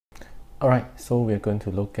Alright, so we're going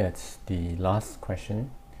to look at the last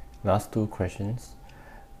two questions.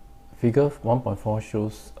 Figure 1.4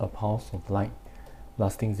 shows a pulse of light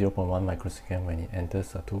lasting 0.1 microsecond when it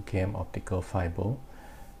enters a 2 km optical fiber,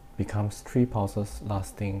 becomes 3 pulses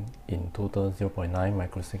lasting in total 0.9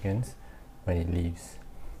 microseconds when it leaves.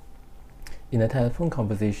 In a telephone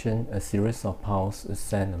conversation, a series of pulses is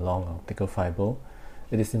sent along an optical fiber.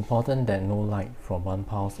 It is important that no light from one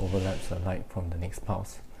pulse overlaps the light from the next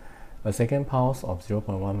pulse. A second pulse of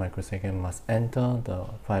 0.1 microsecond must enter the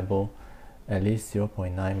fiber at least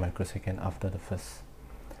 0.9 microsecond after the first.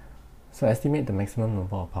 So estimate the maximum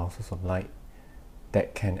number of pulses of light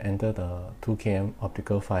that can enter the 2 km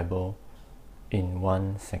optical fiber in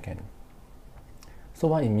 1 second. So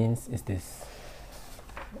what it means is this.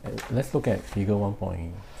 Let's look at figure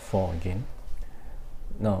 1.4 again.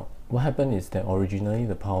 Now, what happened is that originally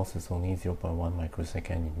the pulse is only 0.1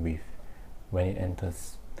 microsecond in width when it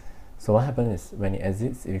enters. So what happened is when it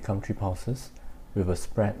exits, it becomes 3 pulses with a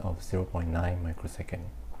spread of 0.9 microsecond.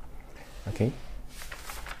 Okay.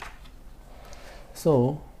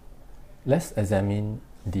 So let's examine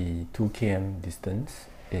the 2 km distance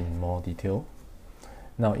in more detail.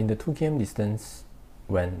 Now in the 2 km distance,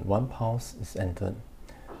 when one pulse is entered,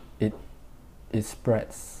 it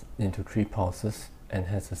spreads into 3 pulses and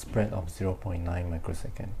has a spread of 0.9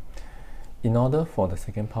 microsecond. In order for the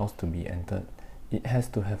second pulse to be entered, it has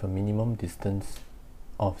to have a minimum distance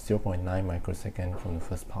of 0.9 microsecond from the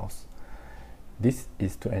first pulse. This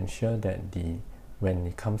is to ensure that when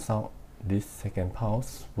it comes out, this second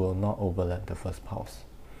pulse will not overlap the first pulse,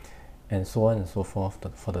 and so on and so forth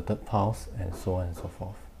for the third pulse, and so on and so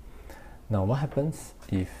forth. Now what happens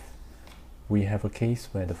if we have a case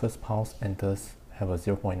where the first pulse enters have a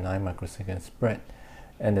 0.9 microsecond spread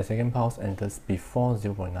and the second pulse enters before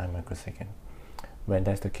 0.9 microsecond? When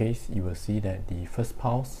that's the case, you will see that the first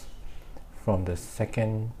pulse from the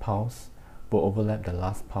second pulse will overlap the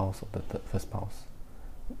last pulse of the first pulse.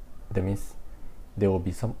 That means there will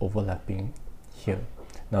be some overlapping here.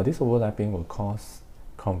 Now this overlapping will cause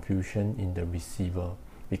confusion in the receiver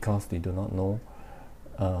because they do not know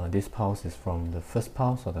this pulse is from the first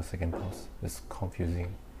pulse or the second pulse. It's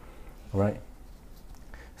confusing, right?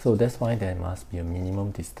 So that's why there must be a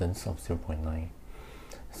minimum distance of 0.9.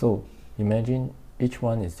 So imagine each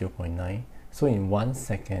one is 0.9. So in 1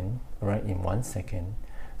 second, right, in 1 second,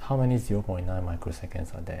 how many 0.9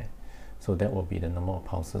 microseconds are there? So that will be the number of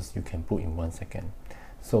pulses you can put in 1 second.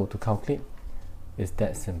 So to calculate, it's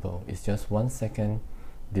that simple. It's just 1 second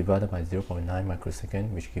divided by 0.9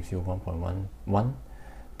 microsecond, which gives you 1.11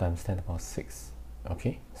 times 10 to the power 6.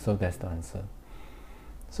 Okay, so that's the answer.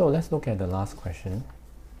 So let's look at the last question.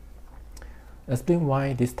 Explain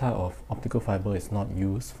why this type of optical fiber is not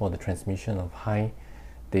used for the transmission of high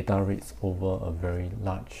data rates over a very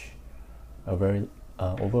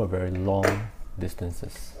long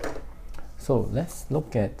distances. So let's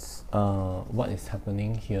look at what is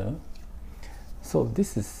happening here. So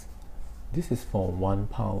this is for one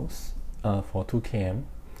pulse for 2 km.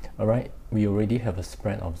 Alright, we already have a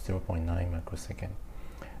spread of 0.9 microsecond.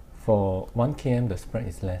 For 1 km, the spread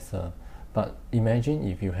is lesser. But imagine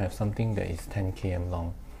if you have something that is 10 km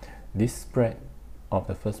long, this spread of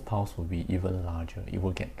the first pulse will be even larger. It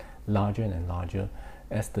will get larger and larger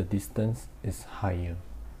as the distance is higher.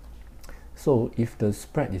 So if the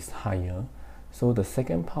spread is higher, so the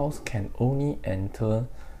second pulse can only enter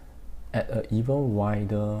at an even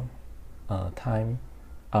wider time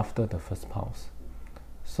after the first pulse.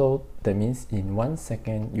 So that means in 1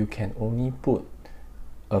 second you can only put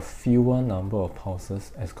a fewer number of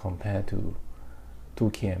pulses as compared to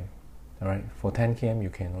 2 km. Alright, for 10 km you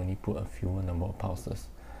can only put a fewer number of pulses.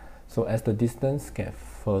 So as the distance gets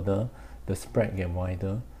further, the spread gets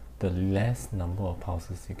wider, the less number of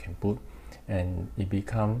pulses you can put, and it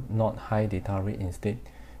becomes not high data rate, instead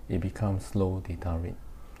it becomes low data rate.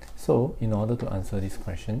 So in order to answer this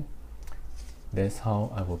question, that's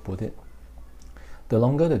how I will put it. The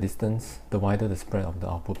longer the distance, the wider the spread of the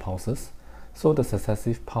output pulses. So the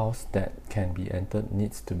successive pulse that can be entered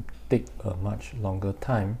needs to take a much longer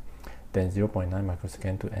time than 0.9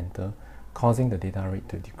 microsecond to enter, causing the data rate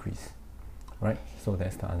to decrease. Right? So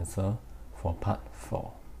that's the answer for part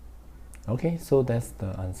 4. Okay, so that's the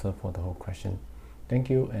answer for the whole question. Thank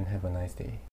you and have a nice day.